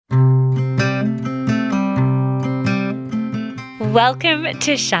Welcome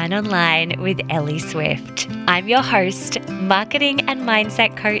to Shine Online with Ellie Swift. I'm your host, marketing and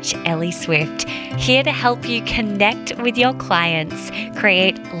mindset coach Ellie Swift, here to help you connect with your clients,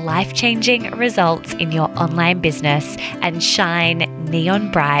 create life-changing results in your online business, and shine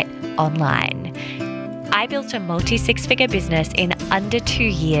neon bright online. I built a multi-six-figure business in under 2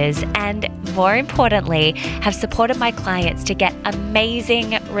 years and, more importantly, have supported my clients to get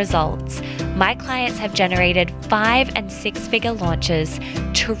amazing results. My clients have generated 5- and 6-figure launches,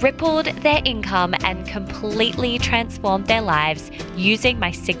 tripled their income, and completely transformed their lives using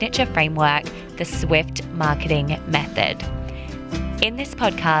my signature framework, the Swift Marketing Method. In this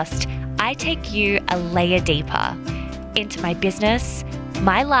podcast, I take you a layer deeper into my business,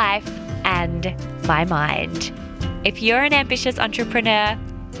 my life, and my mind. If you're an ambitious entrepreneur,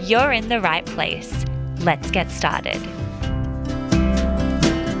 you're in the right place. Let's get started.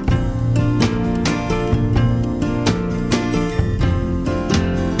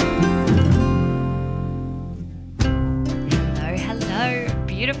 Hello,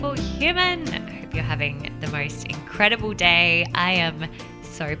 beautiful human. I hope you're having the most incredible day. I am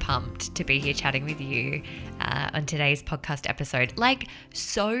so pumped to be here chatting with you on today's podcast episode.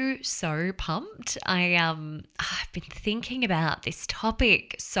 So pumped. I've been thinking about this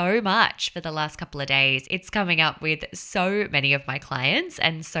topic so much for the last couple of days. It's coming up with so many of my clients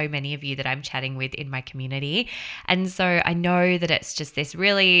and so many of you that I'm chatting with in my community. And so I know that it's just this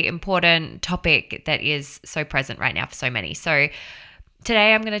really important topic that is so present right now for so many. So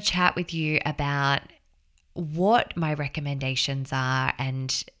today I'm going to chat with you about what my recommendations are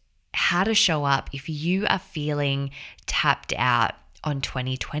and how to show up if you are feeling tapped out on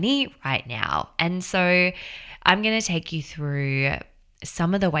 2020 right now. And so I'm going to take you through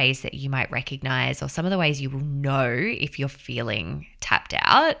some of the ways that you might recognize or some of the ways you will know if you're feeling tapped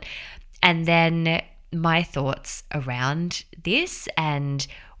out, and then my thoughts around this and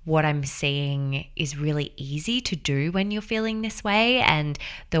what I'm seeing is really easy to do when you're feeling this way, and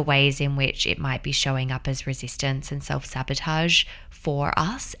the ways in which it might be showing up as resistance and self-sabotage for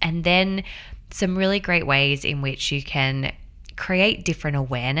us. And then some really great ways in which you can create different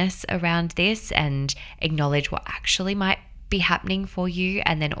awareness around this and acknowledge what actually might be happening for you,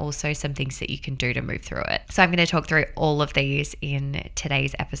 and then also some things that you can do to move through it. So I'm going to talk through all of these in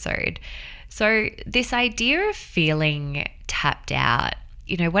today's episode. So this idea of feeling tapped out,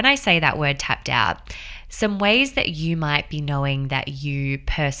 when I say that word tapped out, some ways that you might be knowing that you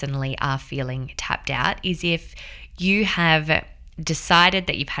personally are feeling tapped out is if you have decided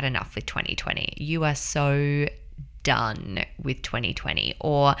that you've had enough with 2020. You are so done with 2020.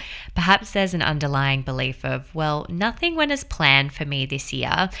 Or perhaps there's an underlying belief of, well, nothing went as planned for me this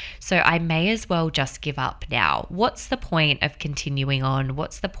year, so I may as well just give up now. What's the point of continuing on?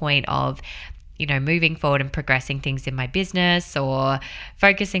 What's the point of moving forward and progressing things in my business or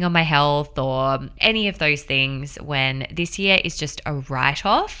focusing on my health or any of those things when this year is just a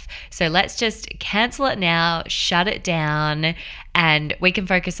write-off? So let's just cancel it now, shut it down, and we can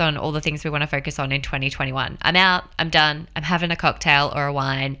focus on all the things we want to focus on in 2021. I'm out, I'm done, I'm having a cocktail or a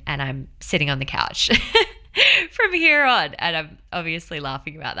wine, and I'm sitting on the couch from here on. And I'm obviously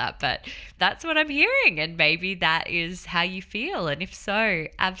laughing about that, but that's what I'm hearing. And maybe that is how you feel. And if so,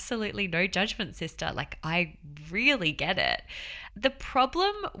 absolutely no judgment, sister. I really get it. The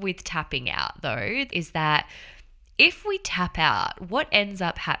problem with tapping out, though, is that if we tap out, what ends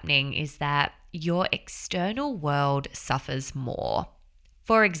up happening is that your external world suffers more.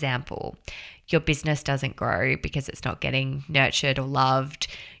 For example, your business doesn't grow because it's not getting nurtured or loved.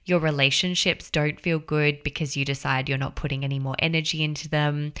 Your relationships don't feel good because you decide you're not putting any more energy into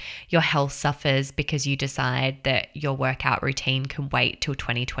them. Your health suffers because you decide that your workout routine can wait till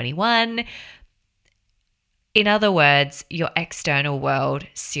 2021. In other words, your external world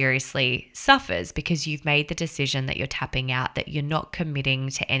seriously suffers because you've made the decision that you're tapping out, that you're not committing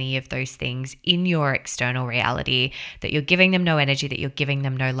to any of those things in your external reality, that you're giving them no energy, that you're giving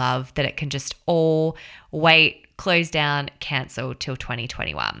them no love, that it can just all wait, close down, cancel till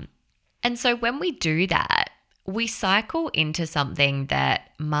 2021. And so when we do that, we cycle into something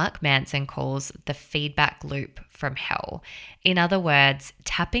that Mark Manson calls the feedback loop from hell. In other words,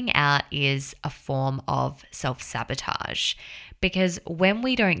 tapping out is a form of self-sabotage, because when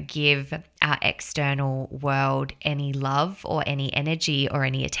we don't give our external world any love or any energy or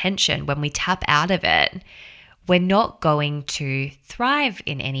any attention, when we tap out of it, we're not going to thrive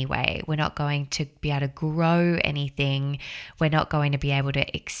in any way. We're not going to be able to grow anything. We're not going to be able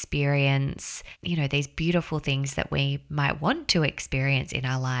to experience, these beautiful things that we might want to experience in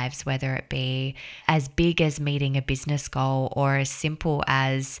our lives, whether it be as big as meeting a business goal or as simple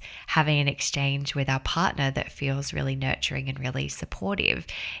as having an exchange with our partner that feels really nurturing and really supportive.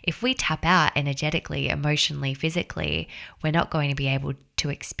 If we tap out energetically, emotionally, physically, we're not going to be able to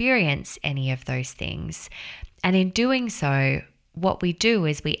experience any of those things. And in doing so, what we do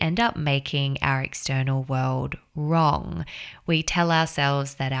is we end up making our external world wrong. We tell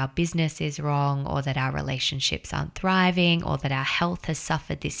ourselves that our business is wrong, or that our relationships aren't thriving, or that our health has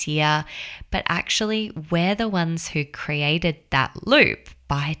suffered this year. But actually, we're the ones who created that loop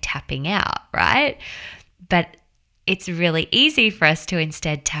by tapping out, right? But it's really easy for us to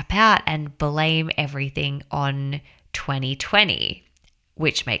instead tap out and blame everything on 2020.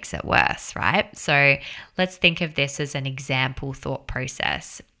 Which makes it worse, right? So let's think of this as an example thought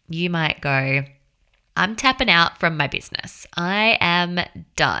process. You might go, I'm tapping out from my business. I am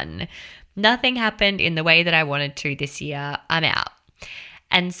done. Nothing happened in the way that I wanted to this year. I'm out.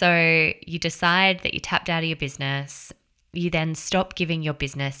 And so you decide that you tapped out of your business. You then stop giving your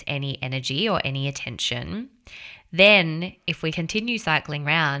business any energy or any attention. Then if we continue cycling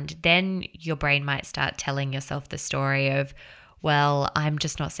round, then your brain might start telling yourself the story of, well, I'm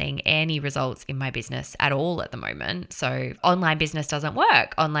just not seeing any results in my business at all at the moment. So online business doesn't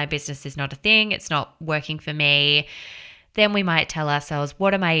work. Online business is not a thing. It's not working for me. Then we might tell ourselves,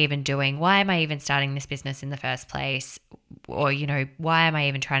 what am I even doing? Why am I even starting this business in the first place? Or, why am I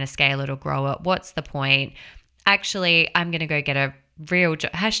even trying to scale it or grow it? What's the point? Actually, I'm going to go get a real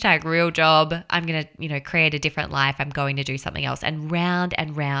 #real job. I'm going to, create a different life. I'm going to do something else. And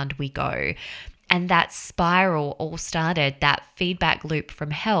round we go. And that spiral all started, that feedback loop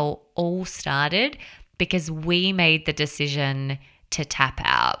from hell all started because we made the decision to tap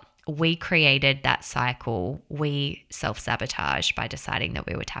out. We created that cycle. We self-sabotaged by deciding that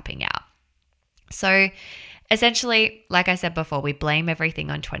we were tapping out. So essentially, like I said before, we blame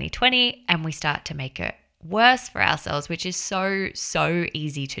everything on 2020 and we start to make it worse for ourselves, which is so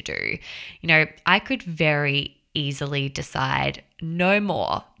easy to do. I could very easily decide no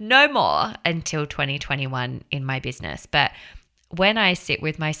more until 2021 in my business. But when I sit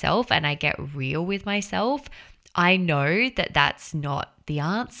with myself and I get real with myself, I know that that's not the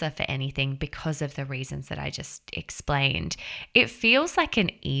answer for anything because of the reasons that I just explained. It feels like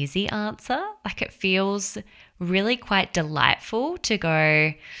an easy answer. Like it feels really quite delightful to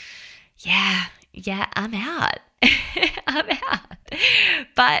go, yeah, I'm out. I'm out.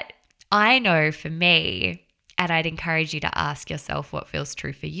 But I know for me, and I'd encourage you to ask yourself what feels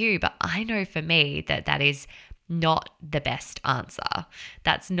true for you. But I know for me that is not the best answer.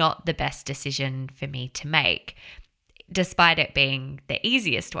 That's not the best decision for me to make, despite it being the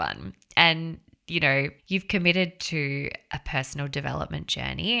easiest one. And, you've committed to a personal development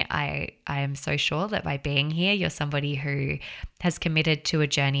journey. I am so sure that by being here, you're somebody who has committed to a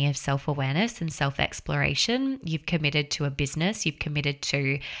journey of self-awareness and self-exploration. You've committed to a business. You've committed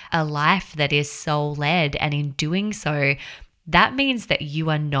to a life that is soul-led. And in doing so, that means that you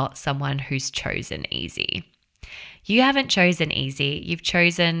are not someone who's chosen easy. You haven't chosen easy. You've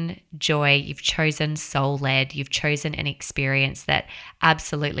chosen joy. You've chosen soul-led. You've chosen an experience that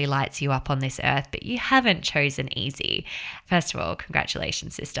absolutely lights you up on this earth, but you haven't chosen easy. First of all,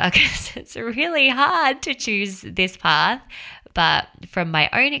 congratulations, sister, because it's really hard to choose this path. But from my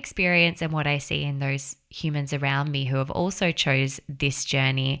own experience and what I see in those humans around me who have also chose this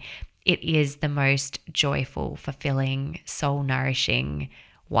journey, it is the most joyful, fulfilling, soul-nourishing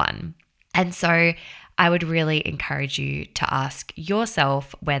one. And so I would really encourage you to ask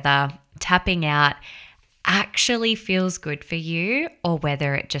yourself whether tapping out actually feels good for you or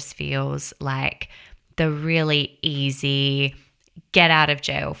whether it just feels like the really easy get out of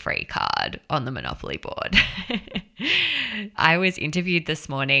jail free card on the Monopoly board. I was interviewed this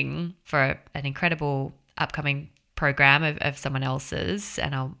morning for an incredible upcoming program of someone else's,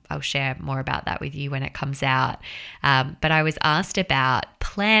 and I'll share more about that with you when it comes out. But I was asked about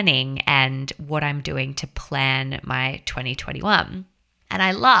planning and what I'm doing to plan my 2021. And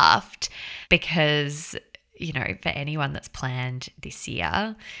I laughed because, for anyone that's planned this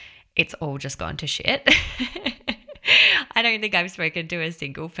year, it's all just gone to shit. I don't think I've spoken to a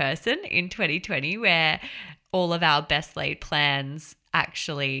single person in 2020 where all of our best laid plans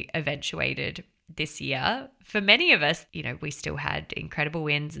actually eventuated this year. For many of us, we still had incredible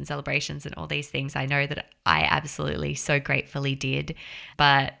wins and celebrations and all these things. I know that I absolutely so gratefully did,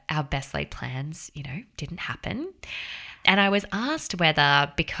 but our best laid plans, didn't happen. And I was asked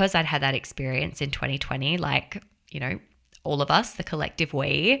whether, because I'd had that experience in 2020, like, all of us, the collective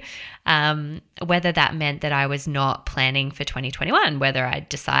we, whether that meant that I was not planning for 2021, whether I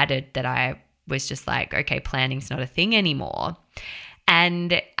decided that I was just like, okay, planning's not a thing anymore.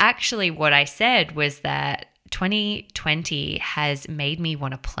 And actually what I said was that 2020 has made me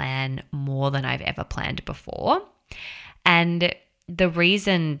want to plan more than I've ever planned before. And the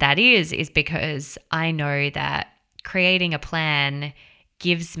reason that is because I know that creating a plan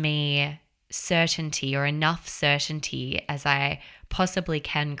gives me certainty, or enough certainty as I possibly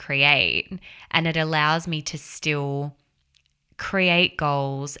can create, and it allows me to still create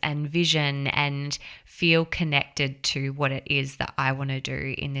goals and vision and feel connected to what it is that I want to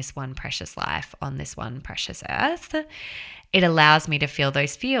do in this one precious life on this one precious earth. It allows me to feel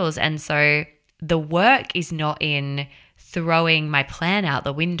those feels. And so the work is not in throwing my plan out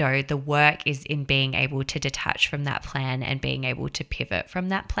the window. The work is in being able to detach from that plan and being able to pivot from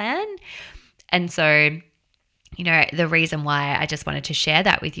that plan. And so, the reason why I just wanted to share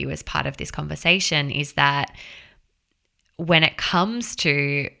that with you as part of this conversation is that when it comes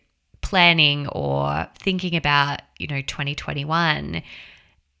to planning or thinking about, 2021,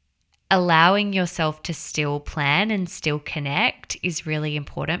 allowing yourself to still plan and still connect is really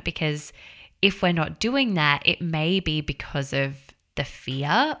important, because if we're not doing that, it may be because of the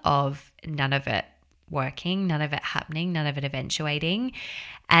fear of none of it working, none of it happening, none of it eventuating.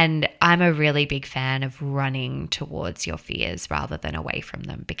 And I'm a really big fan of running towards your fears rather than away from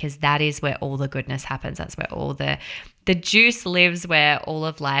them, because that is where all the goodness happens. That's where all the juice lives, where all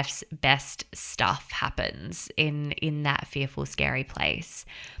of life's best stuff happens, in that fearful, scary place.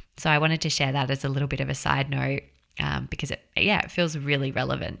 So I wanted to share that as a little bit of a side note, because it feels really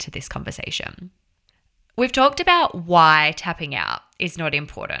relevant to this conversation. We've talked about why tapping out is not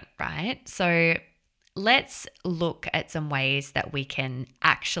important, right? So let's look at some ways that we can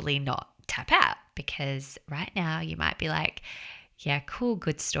actually not tap out, because right now you might be like, yeah, cool,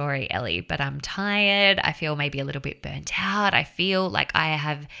 good story, Ellie, but I'm tired. I feel maybe a little bit burnt out. I feel like I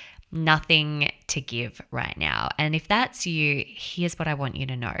have nothing to give right now. And if that's you, here's what I want you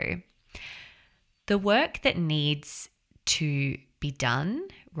to know. The work that needs to be done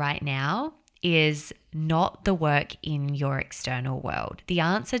right now is not the work in your external world. The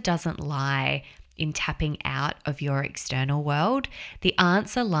answer doesn't lie in tapping out of your external world. The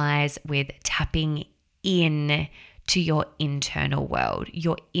answer lies with tapping in to your internal world,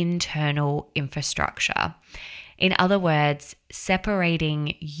 your internal infrastructure. In other words,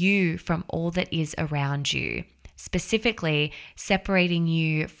 separating you from all that is around you. Specifically, separating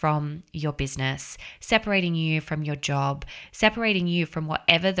you from your business, separating you from your job, separating you from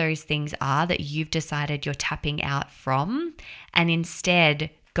whatever those things are that you've decided you're tapping out from, and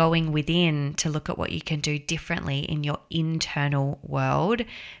instead going within to look at what you can do differently in your internal world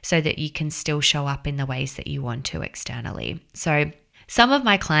so that you can still show up in the ways that you want to externally. So some of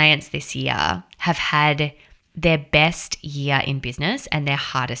my clients this year have had their best year in business and their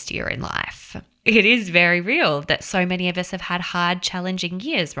hardest year in life. It is very real that so many of us have had hard, challenging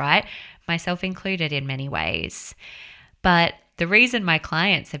years, right? Myself included in many ways. But the reason my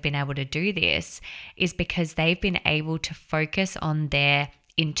clients have been able to do this is because they've been able to focus on their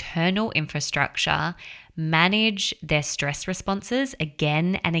internal infrastructure, manage their stress responses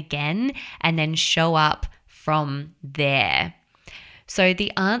again and again, and then show up from there. So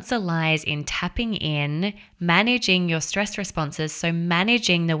the answer lies in tapping in, managing your stress responses. So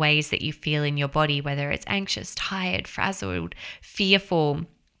managing the ways that you feel in your body, whether it's anxious, tired, frazzled, fearful.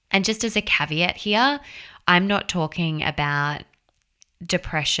 And just as a caveat here, I'm not talking about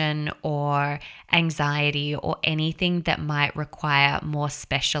depression or anxiety or anything that might require more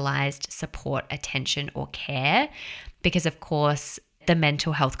specialized support, attention, or care, because of course, the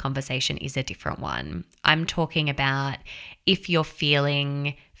mental health conversation is a different one. I'm talking about if you're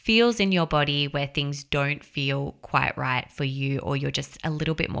feeling feels in your body where things don't feel quite right for you, or you're just a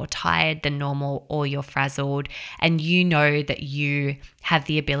little bit more tired than normal, or you're frazzled, and you know that you have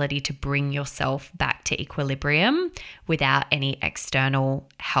the ability to bring yourself back to equilibrium without any external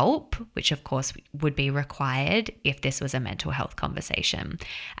help, which of course would be required if this was a mental health conversation.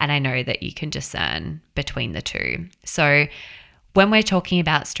 And I know that you can discern between the two. So when we're talking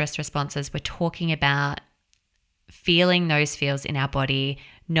about stress responses, we're talking about feeling those feels in our body,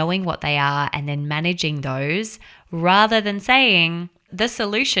 knowing what they are, and then managing those, rather than saying, the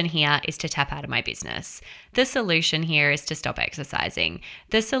solution here is to tap out of my business. The solution here is to stop exercising.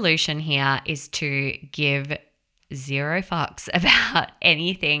 The solution here is to give zero fucks about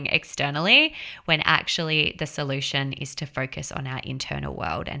anything externally, when actually the solution is to focus on our internal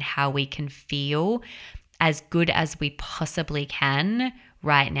world and how we can feel as good as we possibly can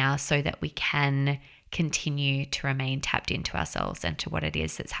right now so that we can continue to remain tapped into ourselves and to what it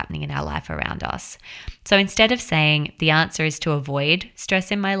is that's happening in our life around us. So instead of saying the answer is to avoid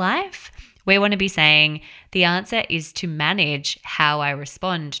stress in my life, we want to be saying the answer is to manage how I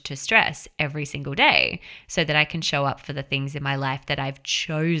respond to stress every single day so that I can show up for the things in my life that I've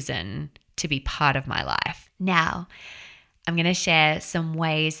chosen to be part of my life. Now, I'm going to share some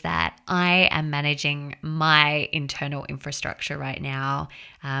ways that I am managing my internal infrastructure right now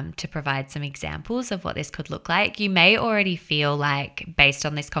to provide some examples of what this could look like. You may already feel like, based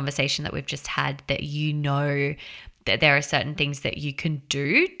on this conversation that we've just had, that you know that there are certain things that you can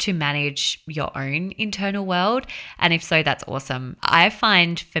do to manage your own internal world. And if so, that's awesome. I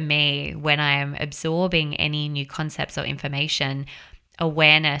find for me, when I am absorbing any new concepts or information,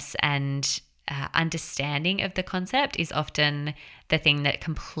 awareness and understanding of the concept is often the thing that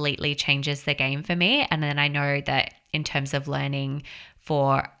completely changes the game for me. And then I know that in terms of learning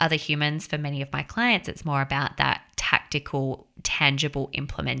for other humans, for many of my clients, it's more about that tactical, tangible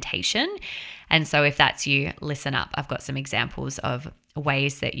implementation. And so if that's you, listen up. I've got some examples of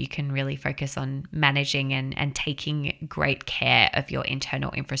ways that you can really focus on managing and taking great care of your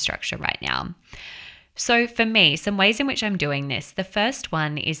internal infrastructure right now. So for me, some ways in which I'm doing this. The first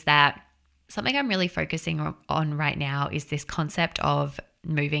one is that something I'm really focusing on right now is this concept of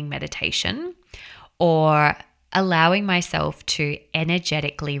moving meditation, or allowing myself to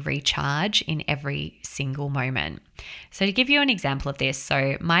energetically recharge in every single moment. So to give you an example of this,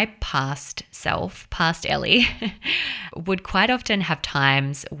 so my past self, past Ellie, would quite often have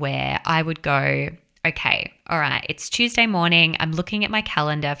times where I would go, okay, all right, it's Tuesday morning. I'm looking at my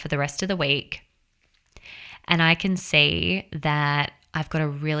calendar for the rest of the week, and I can see that I've got a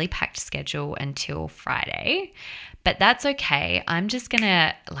really packed schedule until Friday, but that's okay. I'm just going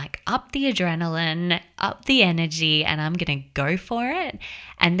to up the adrenaline, up the energy, and I'm going to go for it.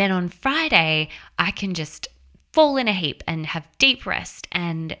 And then on Friday, I can just fall in a heap and have deep rest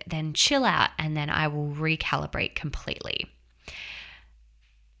and then chill out, and then I will recalibrate completely.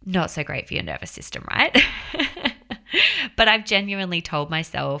 Not so great for your nervous system, right? But I've genuinely told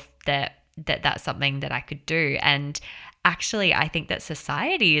myself that that's something that I could do. And actually, I think that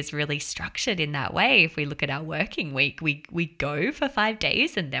society is really structured in that way. If we look at our working week, we go for 5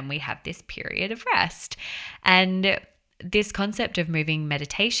 days and then we have this period of rest. And this concept of moving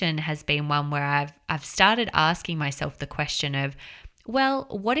meditation has been one where I've started asking myself the question of, well,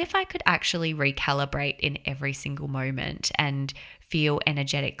 what if I could actually recalibrate in every single moment and feel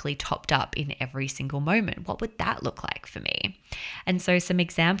energetically topped up in every single moment? What would that look like for me? And so some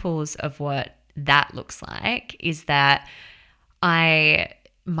examples of what that looks like is that I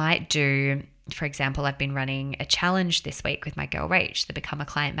might do, for example, I've been running a challenge this week with my girl Rach, the Become a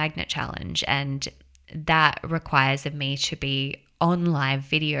Client Magnet Challenge, and that requires of me to be on live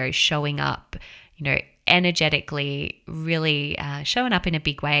video, showing up, energetically, really showing up in a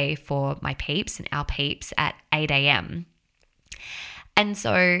big way for my peeps and our peeps at 8 a.m. And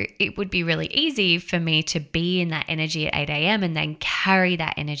so it would be really easy for me to be in that energy at 8 a.m. and then carry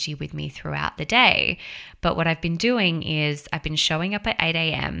that energy with me throughout the day. But what I've been doing is I've been showing up at 8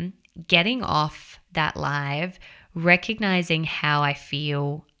 a.m., getting off that live, recognizing how I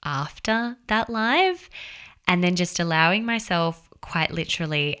feel after that live, and then just allowing myself quite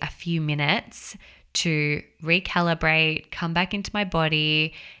literally a few minutes to recalibrate, come back into my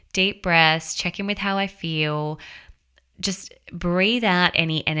body, deep breaths, check in with how I feel, just breathe out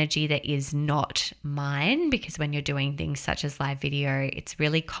any energy that is not mine, because when you're doing things such as live video, it's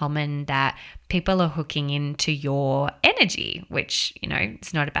really common that people are hooking into your energy, which,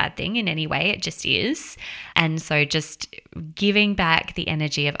 it's not a bad thing in any way. It just is. And so just giving back the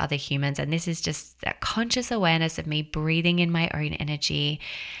energy of other humans. And this is just that conscious awareness of me breathing in my own energy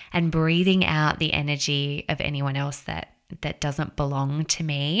and breathing out the energy of anyone else that doesn't belong to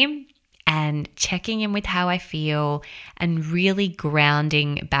me, and checking in with how I feel and really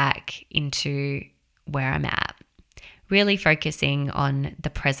grounding back into where I'm at, really focusing on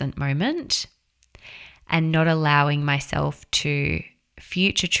the present moment and not allowing myself to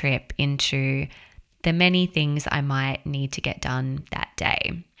future trip into the many things I might need to get done that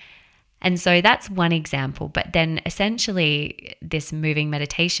day. And so that's one example. But then essentially this moving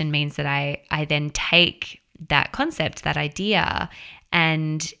meditation means that I then take that concept, that idea,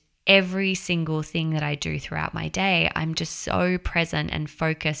 and every single thing that I do throughout my day, I'm just so present and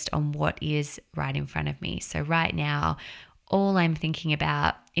focused on what is right in front of me. So right now, all I'm thinking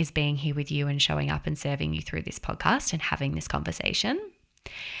about is being here with you and showing up and serving you through this podcast and having this conversation.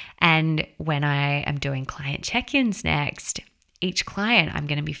 And when I am doing client check-ins next, each client, I'm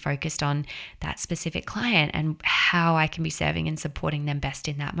going to be focused on that specific client and how I can be serving and supporting them best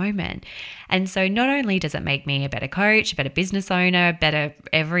in that moment. And so not only does it make me a better coach, a better business owner, better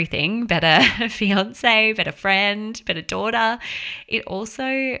everything, better fiance, better friend, better daughter, it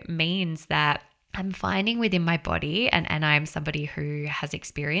also means that I'm finding within my body, and I'm somebody who has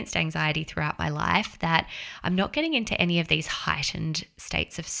experienced anxiety throughout my life, that I'm not getting into any of these heightened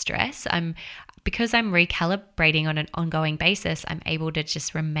states of stress. Because I'm recalibrating on an ongoing basis, I'm able to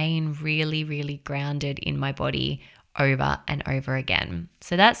just remain really, really grounded in my body over and over again.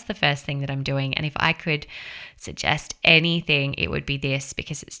 So that's the first thing that I'm doing. And if I could suggest anything, it would be this,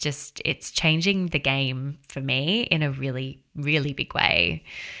 because it's changing the game for me in a really, really big way.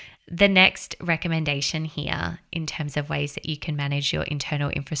 The next recommendation here in terms of ways that you can manage your internal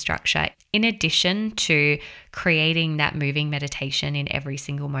infrastructure, in addition to creating that moving meditation in every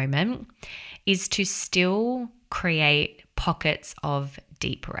single moment, is to still create pockets of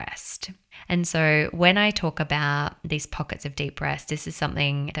deep rest. And so when I talk about these pockets of deep rest, this is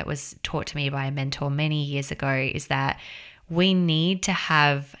something that was taught to me by a mentor many years ago, is that we need to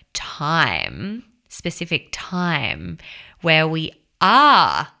have time, specific time, where we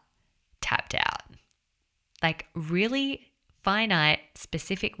are tapped out, like really finite,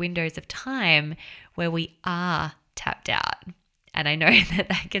 specific windows of time where we are tapped out. And I know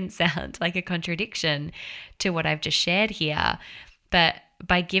that can sound like a contradiction to what I've just shared here, but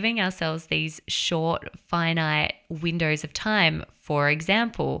by giving ourselves these short, finite windows of time, for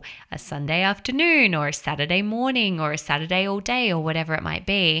example, a Sunday afternoon or a Saturday morning or a Saturday all day or whatever it might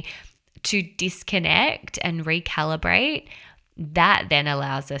be, to disconnect and recalibrate, that then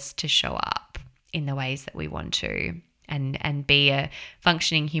allows us to show up in the ways that we want to and be a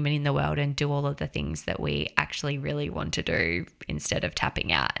functioning human in the world and do all of the things that we actually really want to do instead of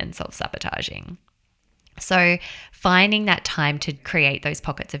tapping out and self-sabotaging. So finding that time to create those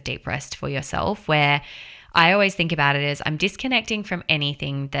pockets of deep rest for yourself, where I always think about it as I'm disconnecting from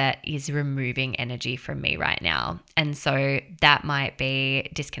anything that is removing energy from me right now. And so that might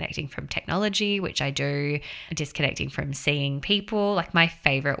be disconnecting from technology, which I do, disconnecting from seeing people. Like my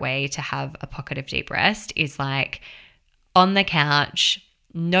favorite way to have a pocket of deep rest is like on the couch,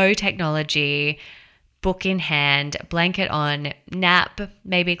 no technology, book in hand, blanket on, nap,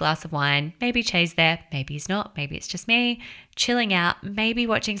 maybe a glass of wine, maybe Chay's there, maybe he's not, maybe it's just me, chilling out, maybe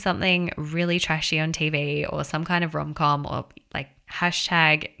watching something really trashy on TV or some kind of rom-com or like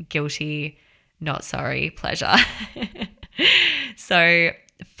 #guilty, not sorry, pleasure. So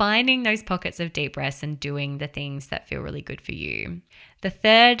finding those pockets of deep rest and doing the things that feel really good for you. The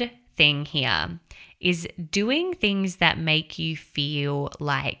third thing here is doing things that make you feel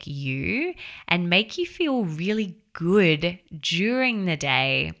like you and make you feel really good during the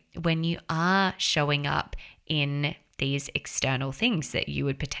day when you are showing up in these external things that you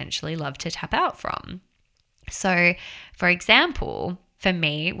would potentially love to tap out from. So, for example, for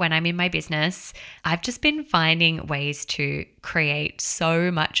me, when I'm in my business, I've just been finding ways to create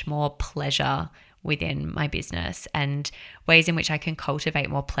so much more pleasure within my business and ways in which I can cultivate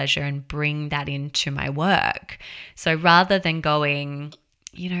more pleasure and bring that into my work. So rather than going,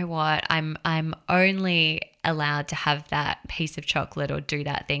 you know what, I'm only allowed to have that piece of chocolate or do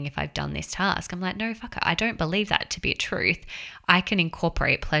that thing if I've done this task. I'm like, no, fuck it. I don't believe that to be a truth. I can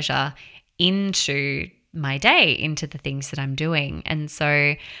incorporate pleasure into my day, into the things that I'm doing. And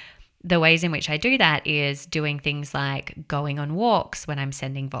so the ways in which I do that is doing things like going on walks when I'm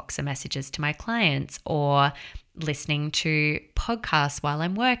sending Voxer messages to my clients, or listening to podcasts while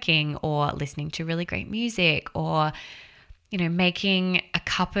I'm working, or listening to really great music, or, you know, making a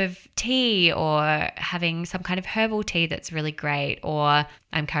cup of tea or having some kind of herbal tea that's really great. Or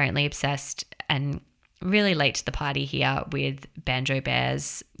I'm currently obsessed and really late to the party here with Banjo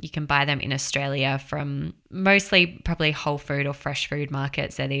Bears. You can buy them in Australia from mostly probably whole food or fresh food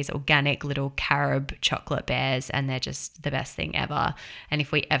markets. They're these organic little carob chocolate bears, and they're just the best thing ever. And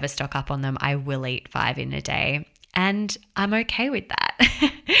if we ever stock up on them, I will eat 5 in a day. And I'm okay with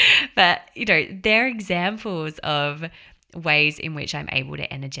that. But, you know, they're examples of ways in which I'm able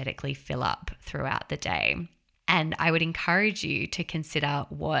to energetically fill up throughout the day. And I would encourage you to consider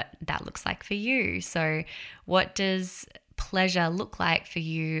what that looks like for you. So what does pleasure look like for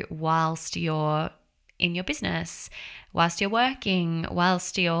you whilst you're in your business, whilst you're working,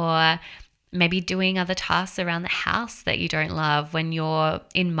 whilst you're maybe doing other tasks around the house that you don't love, when you're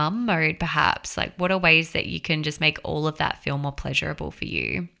in mum mode perhaps? Like, what are ways that you can just make all of that feel more pleasurable for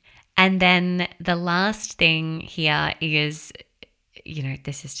you? And then the last thing here is, you know,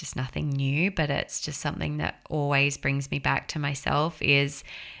 this is just nothing new, but it's just something that always brings me back to myself, is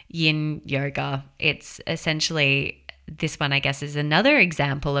yin yoga. It's essentially this one, I guess, is another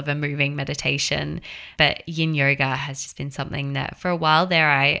example of a moving meditation. But yin yoga has just been something that for a while there,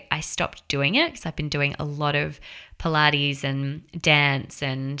 I stopped doing it because I've been doing a lot of Pilates and dance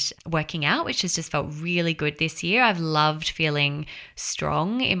and working out, which has just felt really good this year. I've loved feeling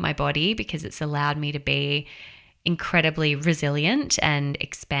strong in my body because it's allowed me to be incredibly resilient and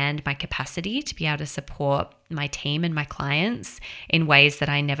expand my capacity to be able to support my team and my clients in ways that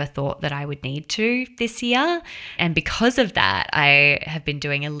I never thought that I would need to this year. And because of that, I have been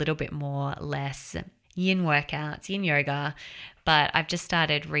doing a little bit less yin workouts, yin yoga, but I've just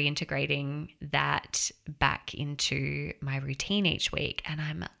started reintegrating that back into my routine each week, and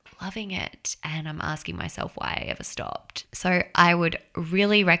I'm loving it, and I'm asking myself why I ever stopped. So I would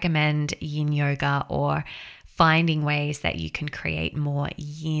really recommend yin yoga or finding ways that you can create more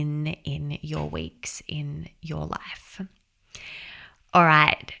yin in your weeks, in your life. All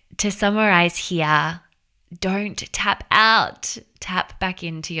right, to summarize here, don't tap out, tap back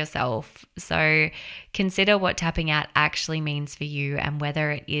into yourself. So consider what tapping out actually means for you and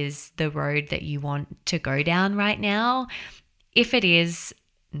whether it is the road that you want to go down right now. If it is,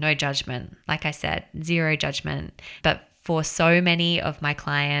 no judgment. Like I said, zero judgment. But for so many of my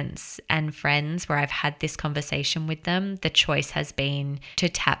clients and friends where I've had this conversation with them, the choice has been to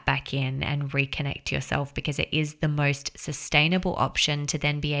tap back in and reconnect to yourself because it is the most sustainable option to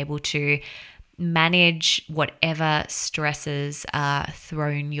then be able to manage whatever stresses are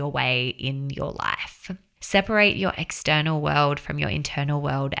thrown your way in your life. Separate your external world from your internal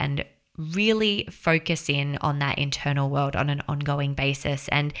world and really focus in on that internal world on an ongoing basis.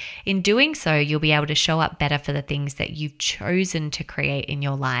 And in doing so, you'll be able to show up better for the things that you've chosen to create in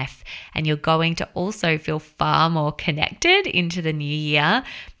your life. And you're going to also feel far more connected into the new year.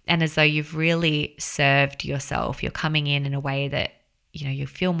 And as though you've really served yourself, you're coming in a way that, you know, you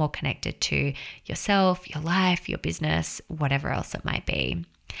feel more connected to yourself, your life, your business, whatever else it might be.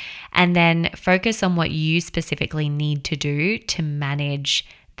 And then focus on what you specifically need to do to manage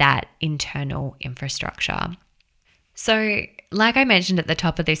that internal infrastructure. So, like I mentioned at the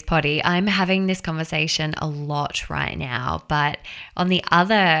top of this potty, I'm having this conversation a lot right now, but on the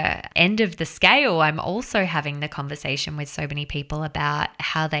other end of the scale, I'm also having the conversation with so many people about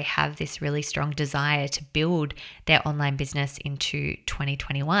how they have this really strong desire to build their online business into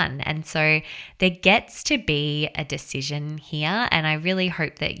 2021. And so there gets to be a decision here, and I really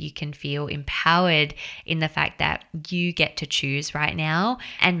hope that you can feel empowered in the fact that you get to choose right now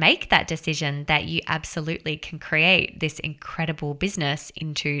and make that decision that you absolutely can create this incredible business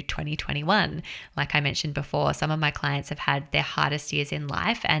into 2021. Like I mentioned before, some of my clients have had their hardest years in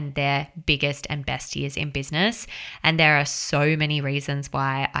life and their biggest and best years in business. And there are so many reasons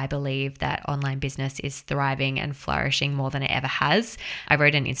why I believe that online business is thriving and flourishing more than it ever has. I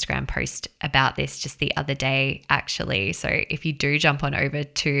wrote an Instagram post about this just the other day, actually. So if you do jump on over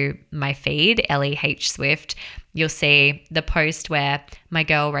to my feed, Ellie H. Swift, you'll see the post where my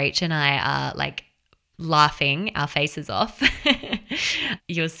girl Rach and I are like laughing our faces off.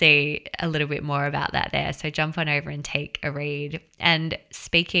 You'll see a little bit more about that there. So jump on over and take a read. And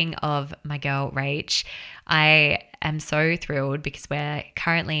speaking of my girl Rach, I am so thrilled because we're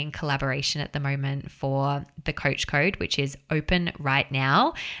currently in collaboration at the moment for the Coach Code, which is open right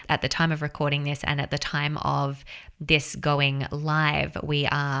now. At the time of recording this and at the time of this going live, we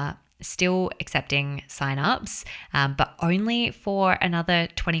are still accepting signups, but only for another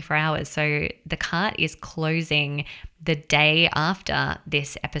 24 hours. So the cart is closing the day after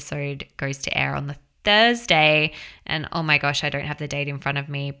this episode goes to air on the Thursday. And oh my gosh, I don't have the date in front of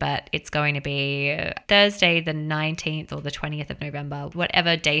me, but it's going to be Thursday, the 19th or the 20th of November,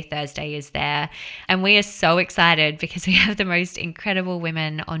 whatever day Thursday is there. And we are so excited because we have the most incredible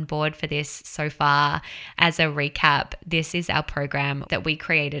women on board for this so far. As a recap, this is our program that we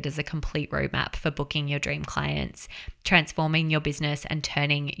created as a complete roadmap for booking your dream clients, transforming your business and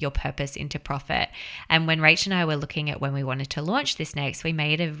turning your purpose into profit. And when Rach and I were looking at when we wanted to launch this next, we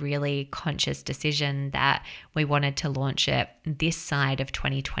made a really conscious decision that we wanted to launch it this side of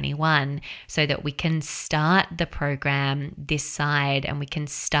 2021 so that we can start the program this side and we can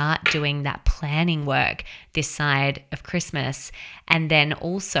start doing that planning work this side of Christmas, and then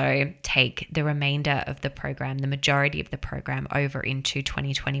also take the remainder of the program, the majority of the program, over into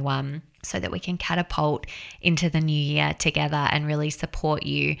 2021 so that we can catapult into the new year together and really support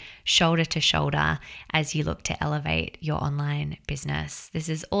you shoulder to shoulder as you look to elevate your online business. This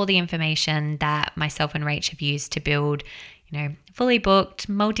is all the information that myself and Rach have used to build, fully booked,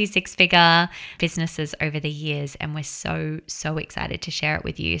 multi-six-figure businesses over the years. And we're so excited to share it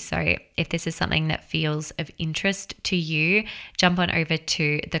with you. So if this is something that feels of interest to you, jump on over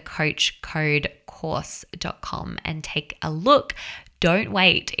to the Coach Code onestores.com and take a look. Don't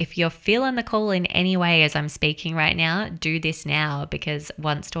wait. If you're feeling the call in any way as I'm speaking right now, do this now, because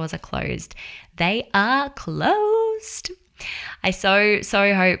once stores are closed, they are closed. I so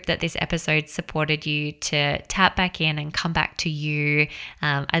hope that this episode supported you to tap back in and come back to you.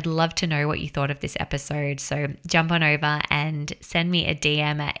 I'd love to know what you thought of this episode. So jump on over and send me a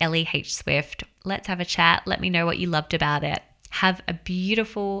DM at Ellie H. Swift. Let's have a chat. Let me know what you loved about it. Have a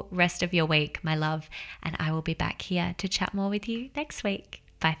beautiful rest of your week, my love, and I will be back here to chat more with you next week.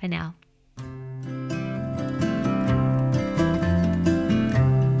 Bye for now.